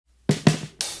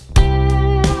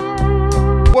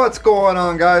What's going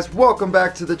on, guys? Welcome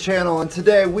back to the channel, and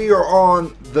today we are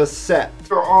on the set.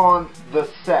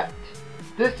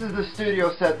 This is the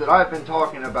studio set that I've been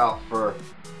talking about for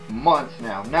months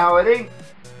now. Now it ain't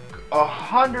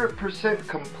 100%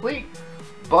 complete,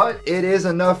 but it is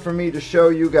enough for me to show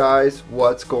you guys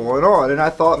what's going on. And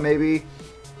I thought maybe,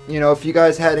 you know, if you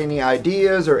guys had any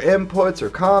ideas or inputs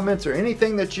or comments or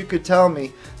anything that you could tell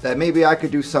me that maybe I could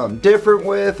do something different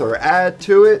with or add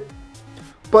to it.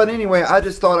 But anyway, I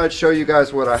just thought I'd show you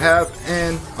guys what I have,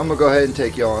 and I'm gonna go ahead and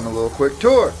take y'all on a little quick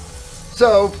tour.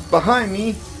 So behind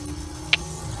me,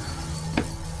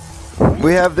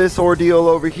 we have this ordeal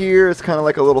over here. It's kind of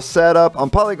like a little setup. I'm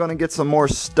probably gonna get some more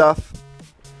stuff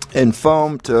and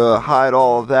foam to hide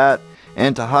all of that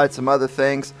and to hide some other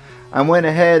things. I went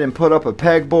ahead and put up a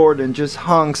pegboard and just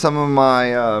hung some of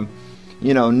my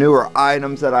you know, newer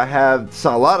items that I have.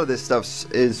 So a lot of this stuff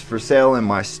is for sale in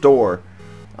my store.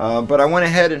 But I went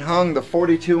ahead and hung the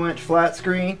 42-inch flat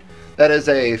screen. That is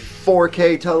a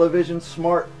 4K television,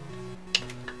 smart.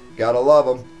 Gotta love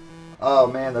them. Oh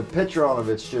man, the picture on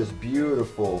it's just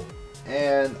beautiful.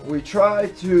 And we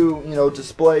tried to, you know,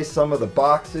 display some of the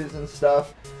boxes and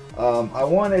stuff. I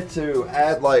wanted to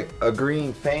add like a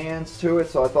green fans to it,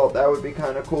 so I thought that would be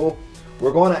kind of cool.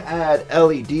 We're going to add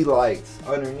LED lights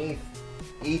underneath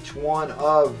each one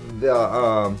of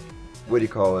the what do you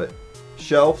call it,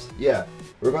 shelves. Yeah,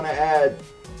 we're going to add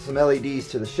some LEDs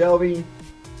to the shelving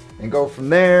and go from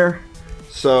there.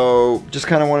 So just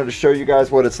kind of wanted to show you guys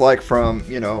what it's like from,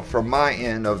 you know, from my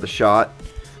end of the shot.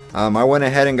 I went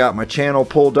ahead and got my channel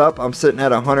pulled up. I'm sitting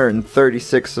at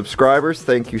 136 subscribers.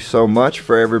 Thank you so much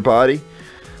for everybody.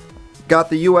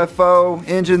 Got the UFO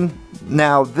engine.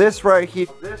 Now this right here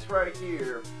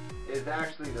is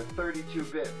actually the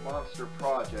 32-bit monster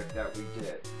project that we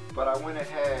did. But I went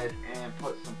ahead and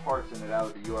put some parts in it out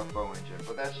of the UFO engine.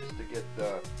 But that's just to get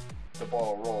the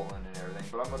ball rolling and everything.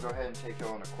 But I'm going to go ahead and take you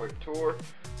on a quick tour.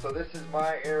 So this is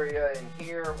my area in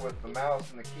here with the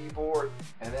mouse and the keyboard.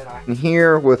 And then I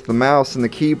here with the mouse and the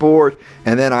keyboard.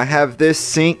 And then I have this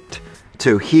synced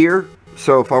to here.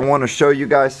 So if I want to show you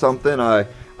guys something,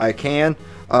 I can.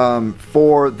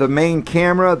 For the main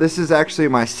camera, this is actually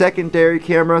my secondary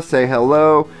camera. Say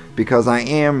hello, because I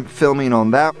am filming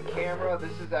on that camera.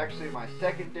 This is actually my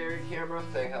secondary camera.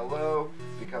 Say hello,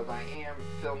 because I am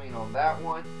filming on that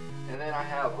one. And then I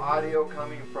have audio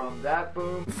coming from that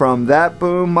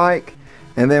boom mic.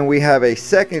 And then we have a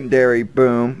secondary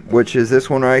boom, which is this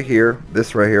one right here.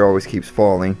 This right here always keeps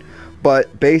falling.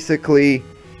 But basically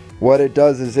what it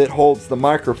does is it holds the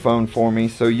microphone for me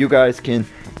so you guys can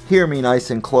hear me nice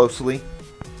and closely.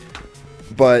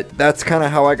 But that's kind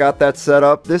of how I got that set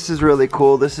up. This is really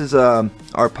cool. This is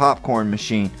our popcorn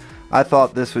machine. I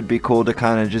thought this would be cool to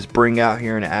kind of just bring out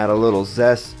here and add a little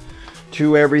zest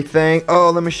to everything.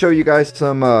 Oh, let me show you guys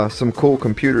some cool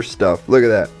computer stuff. Look at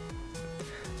that.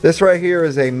 This right here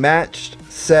is a matched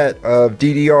set of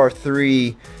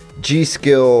DDR3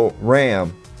 G-Skill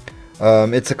RAM.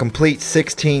 It's a complete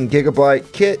 16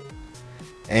 gigabyte kit,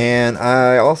 and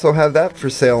I also have that for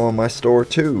sale on my store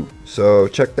too, so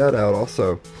check that out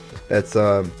also. That's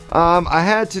I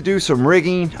had to do some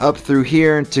rigging up through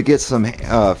here to get some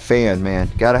fan, man.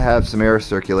 Gotta have some air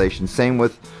circulation. Same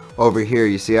with over here.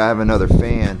 You see I have another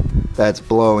fan that's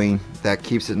blowing that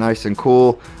keeps it nice and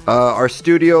cool. Our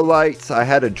studio lights, I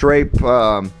had to drape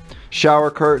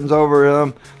shower curtains over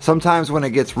them. Sometimes when it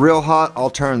gets real hot, I'll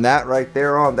turn that right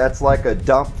there on. That's like a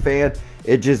dump fan.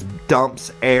 It just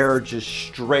dumps air just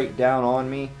straight down on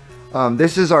me.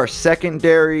 This is our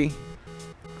secondary.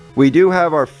 We do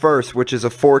have our first, which is a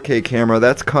 4K camera.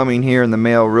 That's coming here in the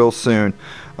mail real soon.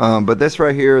 But this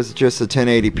right here is just a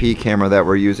 1080p camera that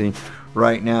we're using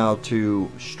right now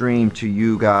to stream to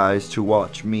you guys to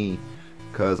watch me,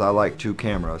 because I like two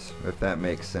cameras, if that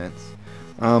makes sense.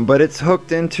 But it's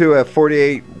hooked into a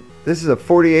 48, this is a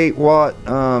 48 watt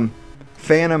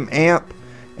Phantom amp,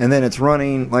 and then it's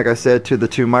running, like I said, to the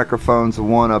two microphones, the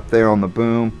one up there on the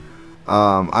boom.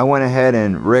 I went ahead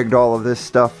and rigged all of this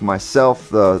stuff myself.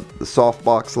 The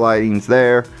softbox lighting's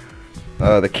there,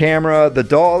 the camera, the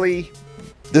dolly.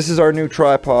 This is our new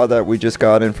tripod that we just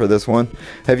got in for this one.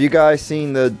 Have you guys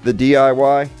seen the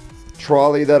DIY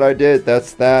trolley that I did?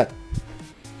 That's that.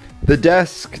 The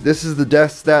desk, this is the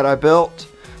desk that I built.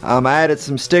 I added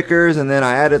some stickers, and then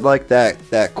I added like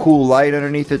that cool light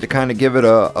underneath it to kind of give it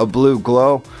a blue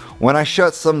glow. When I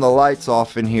shut some of the lights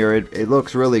off in here, it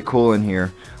looks really cool in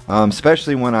here.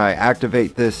 Especially when I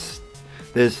activate this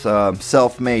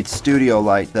self-made studio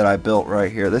light that I built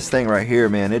right here. This thing right here,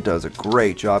 man, it does a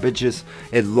great job.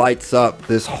 It lights up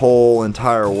this whole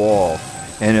entire wall,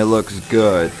 and it looks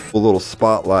good. Little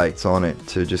spotlights on it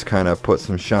to just kind of put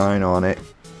some shine on it.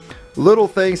 little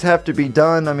things have to be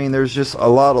done. I mean, there's just a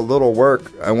lot of little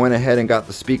work. I went ahead and got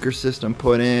the speaker system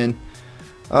put in.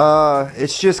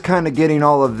 It's just kind of getting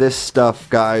all of this stuff,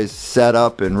 guys, set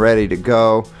up and ready to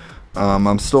go.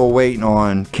 I'm still waiting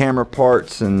on camera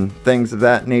parts and things of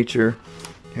that nature.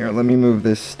 Here, let me move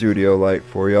this studio light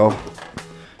for y'all.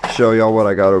 Show y'all what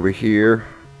I got over here.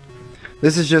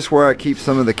 This is just where I keep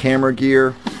some of the camera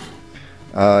gear.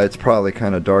 It's probably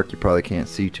kind of dark. You probably can't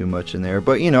see too much in there,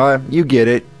 but you know, you get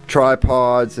it.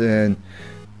 Tripods and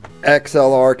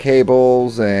XLR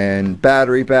cables and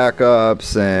battery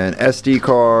backups and SD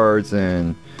cards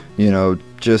and, you know,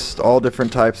 just all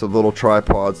different types of little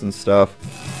tripods and stuff.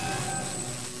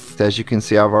 As you can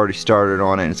see, I've already started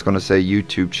on it. It's going to say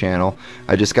YouTube channel.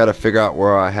 I just got to figure out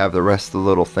where I have the rest of the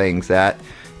little things at,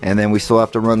 and then we still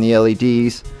have to run the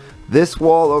LEDs. This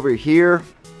wall over here,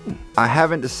 I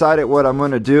haven't decided what I'm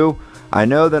going to do. I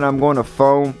know that I'm going to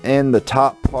foam in the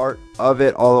top part of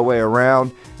it all the way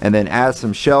around and then add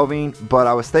some shelving, but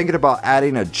I was thinking about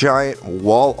adding a giant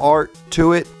wall art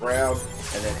to it around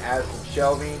and then add some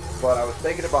shelving, but I was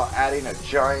thinking about adding a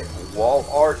giant wall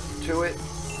art to it.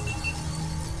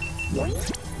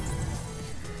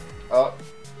 Oh,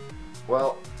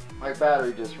 well, my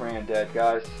battery just ran dead,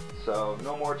 guys, so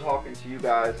no more talking to you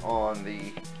guys on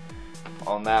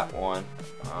that one.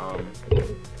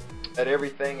 That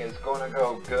everything is going to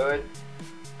go good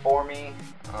for me.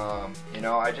 You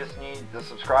know, I just need the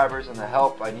subscribers and the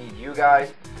help. I need you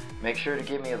guys. Make sure to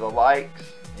give me the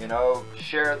likes, you know,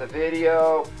 share the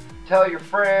video, tell your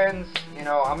friends. You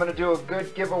know, I'm gonna do a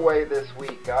good giveaway this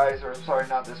week, guys, or sorry,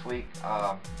 not this week,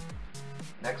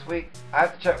 next week. I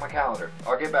have to check my calendar.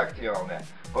 I'll get back to you on that,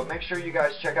 but make sure you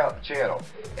guys check out the channel,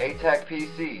 ATEC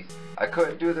PCs. I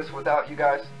couldn't do this without you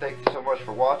guys. Thank you so much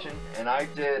for watching, and I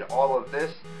did all of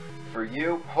this for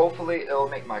you. Hopefully it'll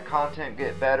make my content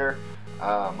get better.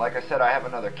 Like I said, I have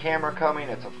another camera coming.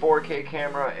 It's a 4K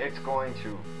camera. It's going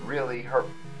to really hurt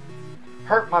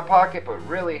my pocket, but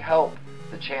really help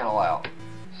the channel out.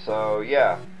 So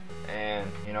yeah,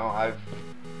 and you know,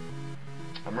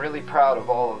 I'm really proud of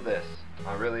all of this.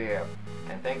 I really am.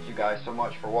 And thank you guys so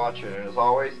much for watching, and as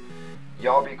always,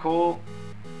 y'all be cool,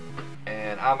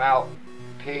 and I'm out.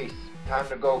 Peace. Time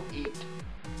to go eat.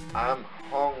 I'm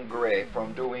hungry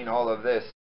from doing all of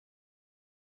this.